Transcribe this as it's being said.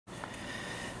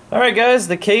Alright guys,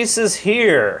 the case is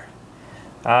here.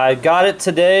 I got it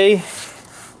today.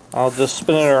 I'll just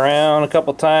spin it around a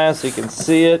couple times so you can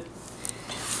see it.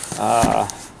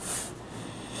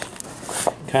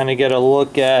 Kind of get a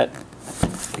look at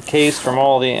the case from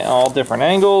all different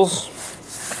angles.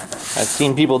 I've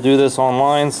seen people do this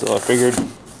online, so I figured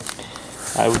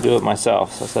I would do it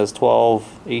myself. So it says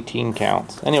 12, 18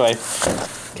 counts. Anyway,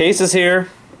 case is here.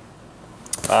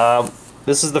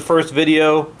 This is the first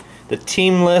video. The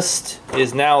team list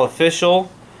is now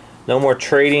official. No more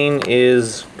trading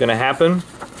is going to happen.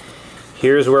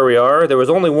 Here's where we are. There was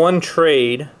only one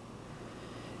trade,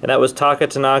 and that was Taka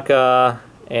Tanaka,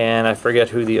 and I forget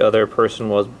who the other person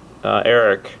was,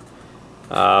 Eric.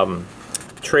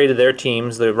 Traded their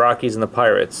teams, the Rockies and the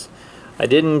Pirates. I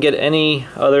didn't get any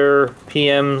other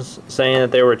PMs saying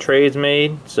that there were trades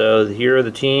made, so here are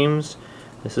the teams.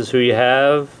 This is who you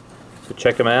have, so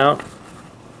check them out.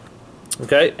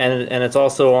 Okay, and it's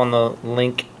also on the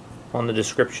link on the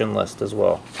description list as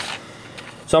well.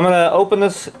 So I'm gonna open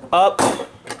this up.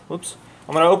 Whoops!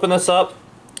 I'm gonna open this up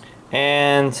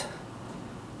and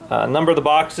number the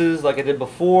boxes like I did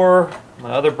before. My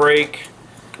other break,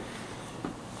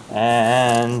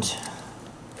 and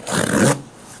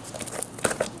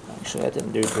actually that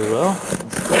didn't do too well.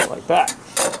 Let's go like that.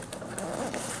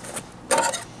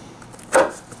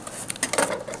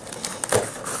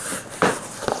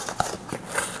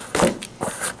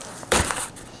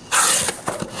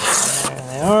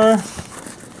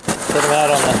 Put them out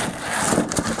on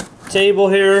the table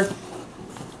here.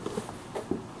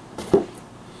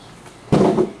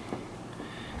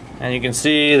 And you can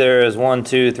see there is 1,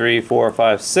 2, 3, 4,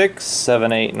 5, 6,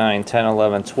 7, 8, 9, 10,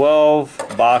 11,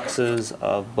 12 boxes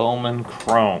of Bowman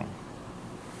Chrome.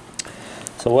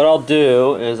 So what I'll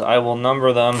do is I will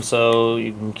number them so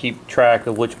you can keep track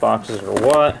of which boxes are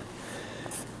what.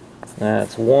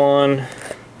 That's 1,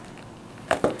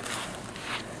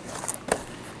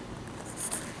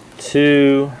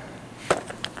 2,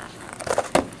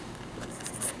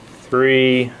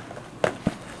 3,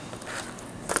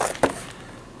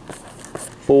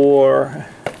 4,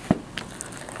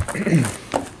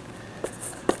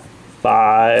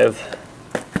 5,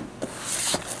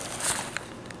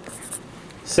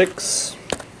 6,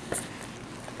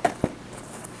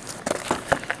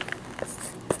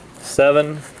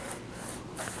 7,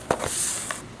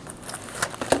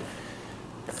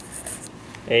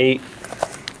 8,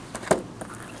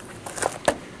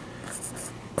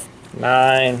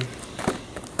 9,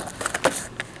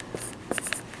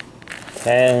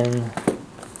 10,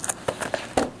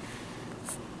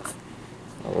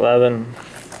 11,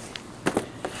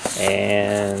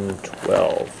 and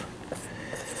 12.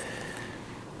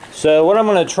 So what I'm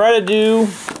going to try to do,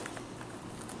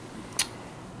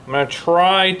 I'm going to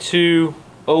try to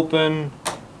open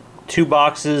 2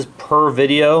 boxes per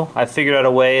video. I figured out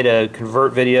a way to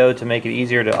convert video to make it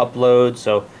easier to upload,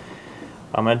 so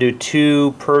I'm going to do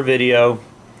 2 per video.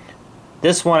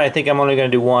 This one I think I'm only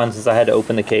going to do 1 since I had to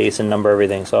open the case and number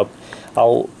everything. So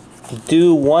I'll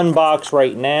do 1 box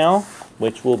right now,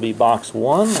 which will be box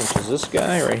 1, which is this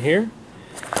guy right here.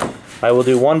 I will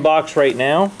do 1 box right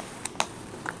now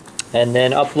and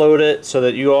then upload it so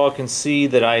that you all can see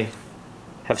that I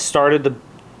have started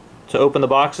to open the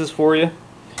boxes for you.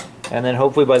 And then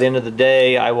hopefully by the end of the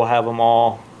day I will have them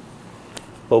all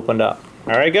opened up.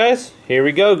 Alright guys, here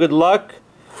we go. Good luck.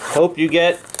 Hope you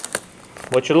get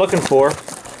what you're looking for.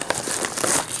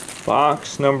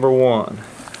 Box number 1.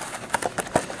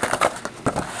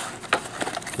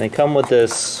 They come with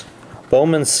this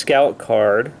Bowman Scout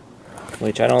card,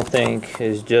 which I don't think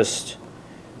is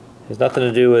has nothing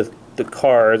to do with the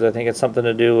cards. I think it's something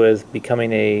to do with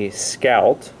becoming a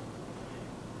scout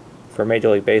for Major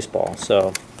League Baseball.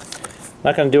 So I'm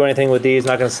not going to do anything with these,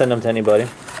 not going to send them to anybody.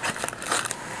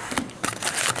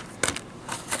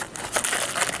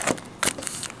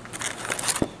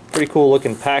 Pretty cool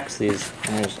looking packs these.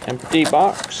 There's empty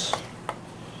box.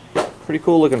 Pretty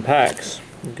cool looking packs.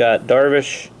 We've got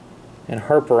Darvish and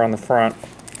Harper on the front.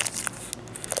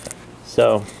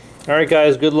 So, alright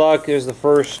guys, good luck. There's the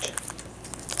first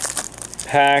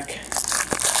pack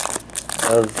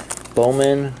of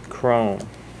Bowman Chrome.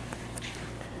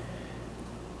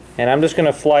 And I'm just going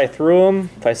to fly through them.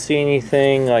 If I see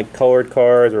anything like colored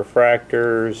cards,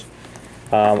 refractors,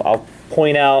 I'll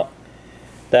point out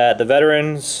that the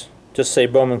veterans just say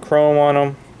Bowman Chrome on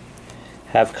them.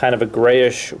 Have kind of a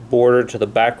grayish border to the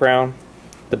background,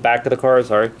 the back of the card,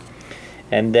 sorry.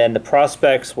 And then the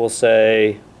prospects will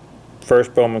say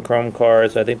first Bowman Chrome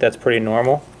cards. I think that's pretty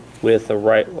normal with the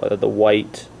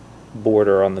white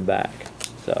border on the back.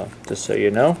 So just so you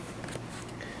know,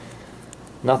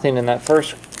 nothing in that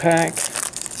first pack.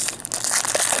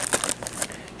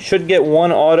 should get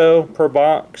one auto per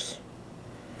box.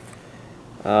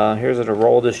 Here's a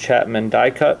Aroldis Chapman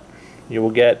die cut. You will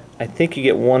get, I think you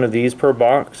get one of these per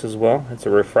box as well. It's a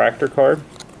refractor card,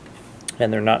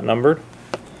 and they're not numbered.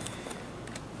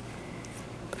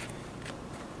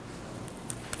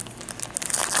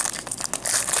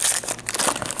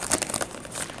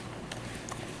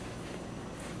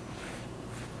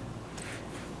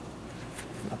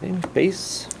 Nothing.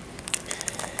 Base.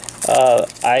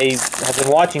 I have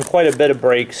been watching quite a bit of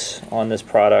breaks on this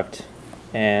product,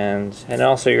 and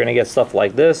also you're going to get stuff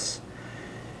like this,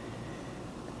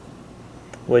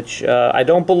 which I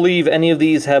don't believe any of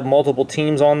these have multiple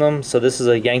teams on them. So this is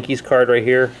a Yankees card right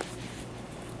here.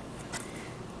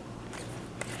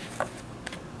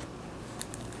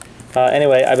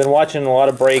 Anyway, I've been watching a lot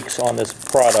of breaks on this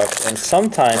product, and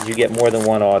sometimes you get more than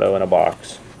one auto in a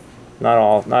box.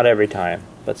 Not every time,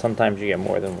 but sometimes you get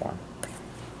more than one.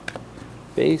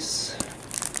 Base.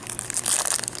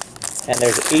 And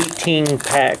there's 18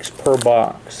 packs per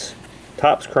box.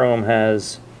 Topps Chrome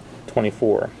has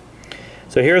 24.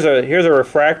 So here's a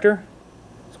refractor.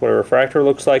 That's what a refractor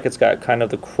looks like. It's got kind of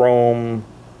the chrome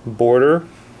border,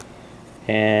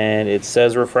 and it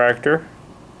says refractor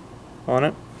on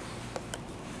it.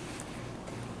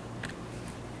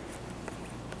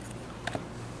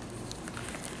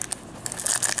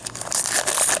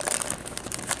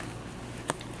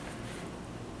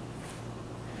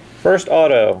 First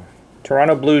auto,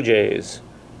 Toronto Blue Jays,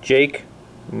 Jake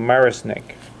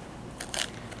Marisnick.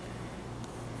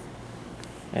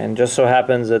 And just so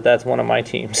happens that that's one of my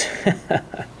teams.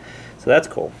 So that's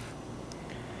cool.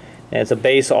 And it's a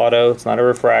base auto, it's not a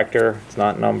refractor, it's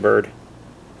not numbered.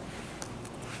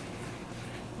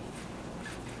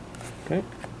 Okay.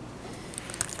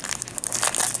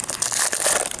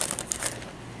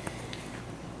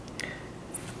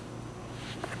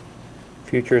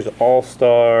 Futures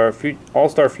All-Star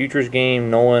Futures game,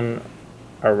 Nolan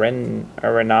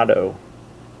Arenado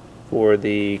for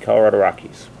the Colorado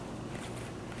Rockies.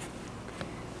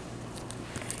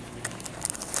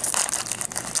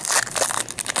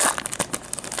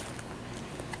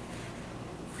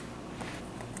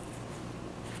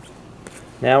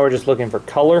 Now we're just looking for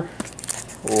color,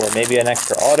 or maybe an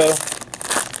extra auto,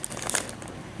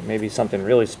 maybe something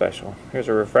really special. Here's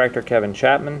a refractor Kevin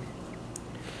Chapman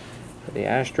for the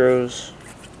Astros.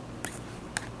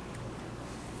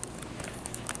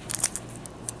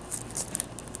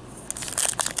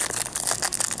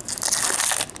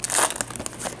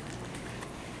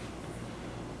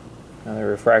 Another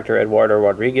refractor Eduardo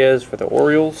Rodriguez for the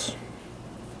Orioles.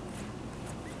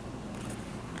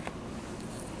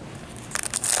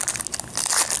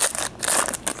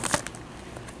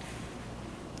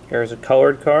 Here's a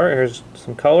colored card. Here's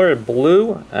some color,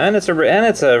 blue, and it's a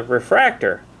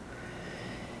refractor.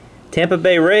 Tampa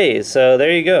Bay Rays. So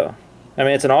there you go. I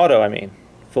mean, it's an auto. I mean,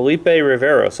 Felipe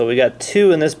Rivero. So we got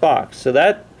two in this box. So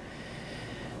that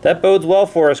bodes well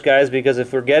for us, guys, because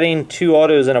if we're getting two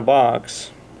autos in a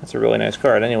box, that's a really nice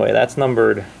card. Anyway, that's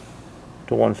numbered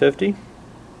to 150.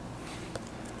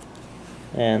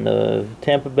 And the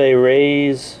Tampa Bay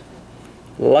Rays,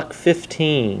 Luck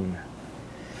 15.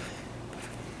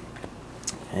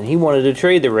 And he wanted to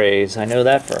trade the Rays. I know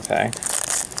that for a fact.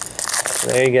 So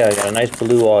there you go. You got a nice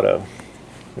blue auto.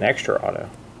 An extra auto.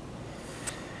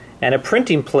 And a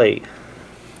printing plate.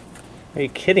 Are you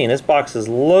kidding? This box is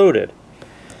loaded.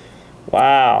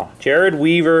 Wow. Jared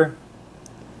Weaver.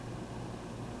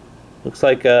 Looks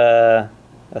like a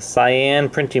cyan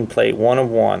printing plate. 1 of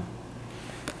 1.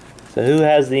 So who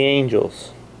has the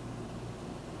Angels?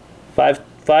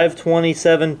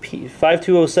 5207P.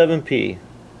 5207P.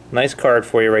 Nice card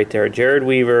for you right there. Jared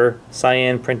Weaver,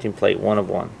 cyan printing plate, 1 of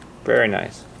 1. Very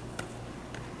nice.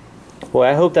 Boy,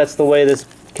 I hope that's the way this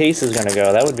case is going to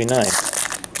go. That would be nice.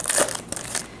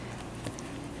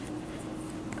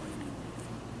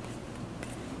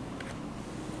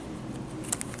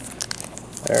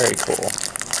 Very cool.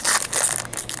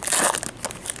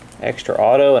 Extra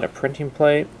auto and a printing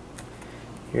plate.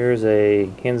 Here's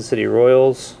a Kansas City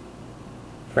Royals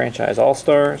franchise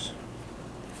All-Stars.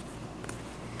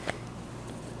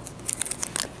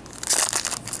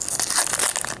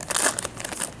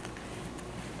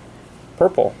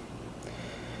 Purple.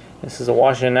 This is a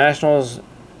Washington Nationals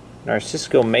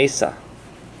Narciso Mesa,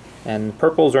 and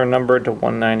purples are numbered to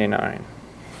 199.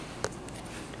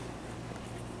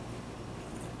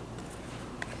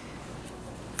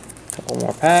 Couple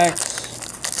more packs.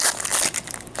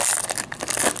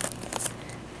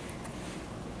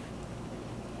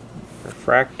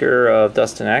 Refractor of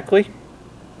Dustin Ackley.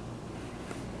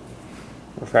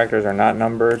 Refractors are not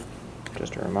numbered,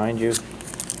 just to remind you.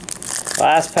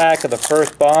 Last pack of the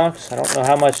first box. I don't know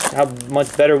how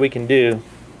much better we can do.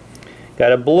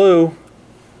 Got a blue.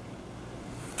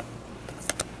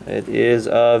 It is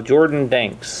of Jordan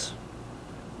Danks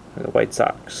for the White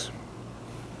Sox.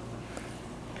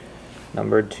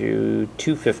 Numbered to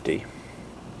 250.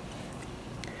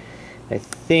 I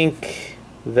think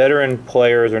veteran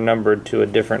players are numbered to a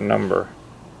different number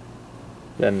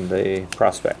than the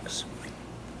prospects.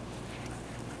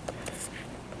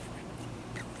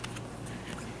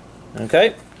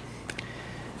 Okay.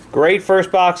 Great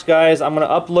first box, guys. I'm going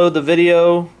to upload the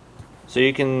video so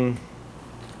you can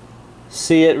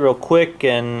see it real quick,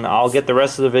 and I'll get the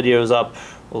rest of the videos up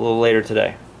a little later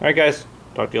today. Alright guys,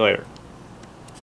 talk to you later.